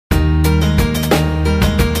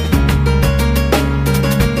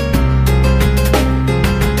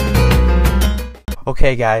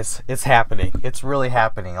Okay guys, it's happening. It's really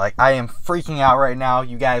happening. Like, I am freaking out right now.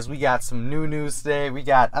 You guys, we got some new news today.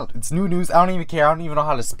 It's new news. I don't even care. I don't even know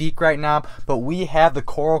how to speak right now. But we have the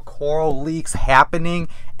Corocoro leaks happening,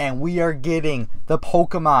 and we are getting the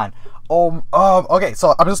Pokemon. Okay,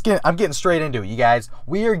 so I'm getting straight into it, you guys.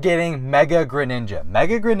 We are getting Mega Greninja.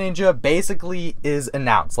 Mega Greninja basically is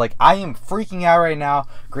announced. Like, I am freaking out right now.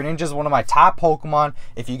 Greninja is one of my top Pokemon.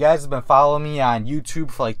 If you guys have been following me on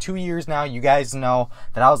YouTube for like 2 years now, you guys know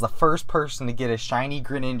that I was the first person to get a shiny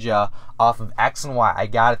Greninja off of X and Y. I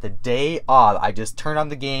got it the day of. I just turned on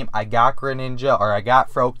the game. I got Greninja, or I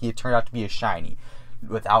got Froakie. It turned out to be a shiny,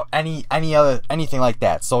 without anything like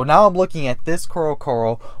that. So now I'm looking at this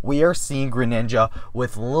Corocoro. We are seeing Greninja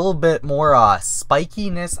with a little bit more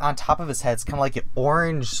spikiness on top of his head. It's kind of like an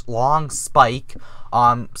orange long spike.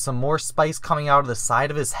 Some more spikes coming out of the side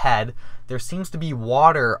of his head. There seems to be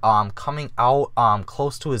water coming out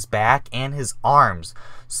close to his back and his arms.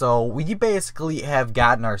 So we basically have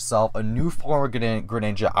gotten ourselves a new form of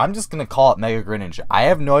Greninja. I'm just gonna call it Mega Greninja. I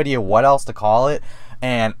have no idea what else to call it.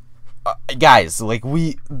 And guys, like,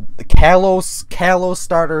 the Kalos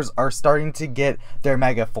starters are starting to get their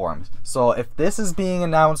mega forms. So if this is being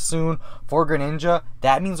announced soon for Greninja,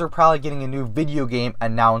 that means we're probably getting a new video game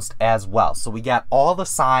announced as well. So we got all the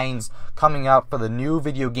signs coming up for the new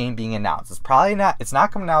video game being announced. It's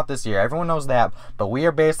not coming out this year. Everyone knows that, but we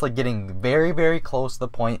are basically getting very, very close to the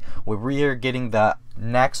point where we are getting the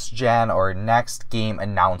next gen or next game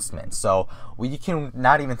announcement. So we can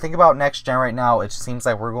not even think about next gen right now. It seems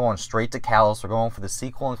like we're going straight to Kalos. We're going for the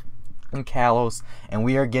sequel in Kalos, and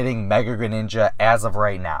we are getting Mega Greninja as of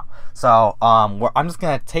right now. So I'm just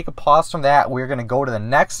gonna take a pause from that. We're gonna go to the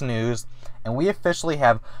next news, and we officially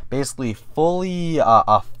have basically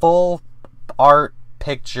a full art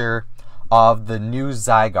picture of the new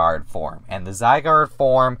Zygarde form. And the Zygarde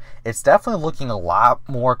form, it's definitely looking a lot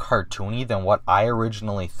more cartoony than what I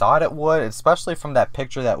originally thought it would, especially from that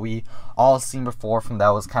picture that we all seen before that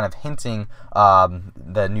was kind of hinting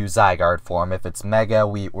the new Zygarde form. If it's Mega,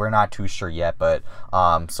 we're not too sure yet, but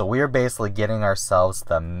so we're basically getting ourselves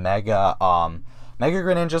the Mega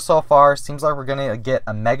Greninja so far. Seems like we're gonna get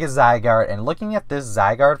a Mega Zygarde, and looking at this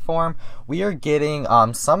Zygarde form, we are getting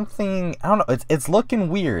something, I don't know, it's looking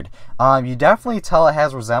weird. You definitely tell it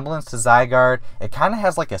has resemblance to Zygarde. It kind of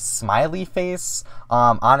has like a smiley face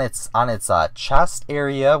on its chest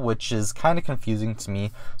area, which is kind of confusing to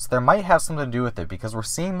me. So there might have something to do with it, because we're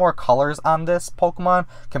seeing more colors on this Pokemon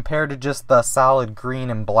compared to just the solid green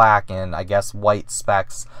and black and I guess white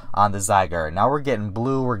specks on the Zygarde. Now we're getting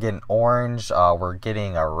blue, we're getting orange, we're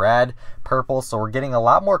getting a red, purple, so we're getting a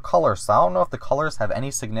lot more colors. So I don't know if the colors have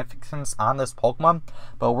any significance on this Pokemon,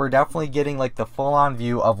 but we're definitely getting like the full-on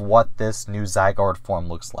view of what this new Zygarde form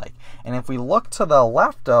looks like. And if we look to the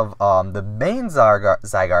left of the main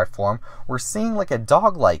Zygarde form, we're seeing like a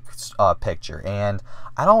dog-like picture, and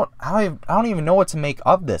I don't even know what to make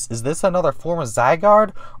of this. Is this another form of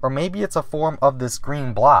Zygarde, or maybe it's a form of this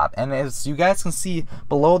green blob? And as you guys can see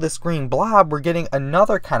below this green blob, we're getting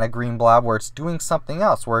another kind of green blob where it's doing something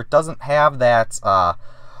else, where it doesn't have that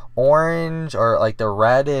orange or like the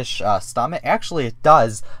reddish stomach. Actually it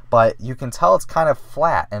does, but you can tell it's kind of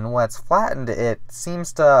flat, and when it's flattened, it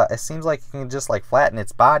seems like it can just like flatten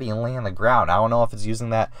its body and lay on the ground. I don't know if it's using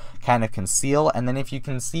that kind of conceal. And then if you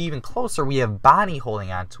can see even closer, we have Bonnie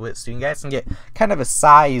holding onto it, so you guys can get kind of a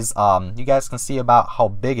size, you guys can see about how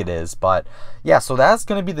big it is. But yeah, so that's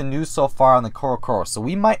going to be the news so far on the Corocoro. So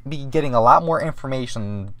we might be getting a lot more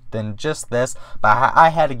information than just this, but I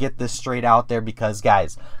had to get this straight out there because,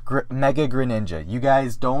 guys, Mega Greninja, you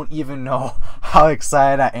guys don't even know how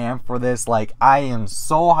excited I am for this. Like, I am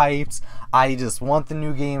so hyped. I just want the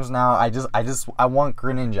new games now. I want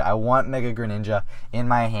Greninja. I want Mega Greninja in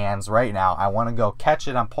my hands right now. I want to go catch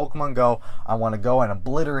it on Pokemon Go. I want to go and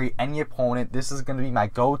obliterate any opponent. This is going to be my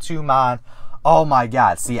go-to mod. Oh my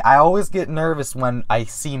god. See, I always get nervous when I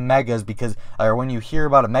see megas, because, or when you hear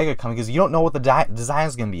about a mega coming, because you don't know what the design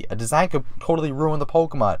is going to be. A design could totally ruin the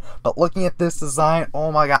Pokemon. But looking at this design,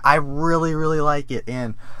 oh my god, I really, really like it.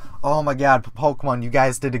 And oh my god, Pokemon, you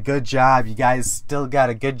guys did a good job. You guys still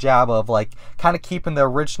got a good job of like kind of keeping the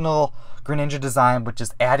original Greninja design, but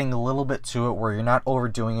just adding a little bit to it where you're not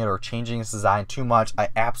overdoing it or changing its design too much. I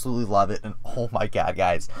absolutely love it. And oh my god,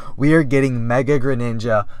 guys, we are getting Mega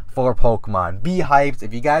Greninja for Pokemon. Be hyped.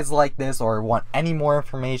 If you guys like this or want any more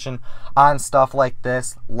information on stuff like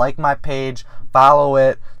this, like my page, follow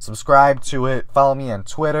it, subscribe to it, follow me on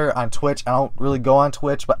Twitter, on Twitch. I don't really go on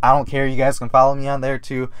Twitch, but I don't care. You guys can follow me on there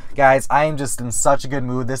too. Guys, I am just in such a good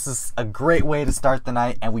mood. This is a great way to start the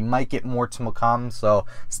night, and we might get more to come, so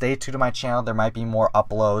stay tuned to my channel. There might be more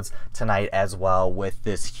uploads tonight as well with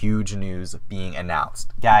this huge news being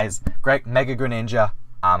announced. Guys, Mega Greninja,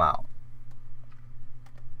 I'm out.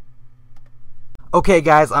 Okay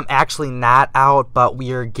guys, I'm actually not out, but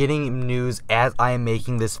we are getting news as I am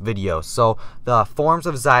making this video. So the forms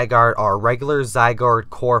of Zygarde are regular Zygarde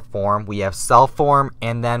core form, we have cell form,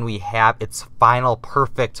 and then we have its final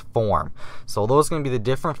perfect form. So those are going to be the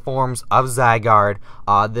different forms of Zygarde.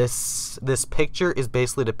 This picture is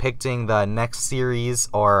basically depicting the next series,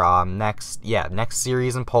 or next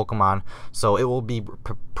series in Pokemon. So it will be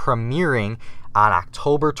premiering on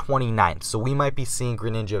October 29th. So we might be seeing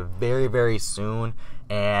Greninja very, very soon.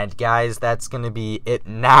 And guys, that's going to be it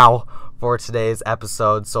now for today's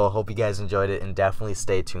episode. So I hope you guys enjoyed it, and definitely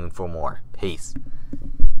stay tuned for more. Peace.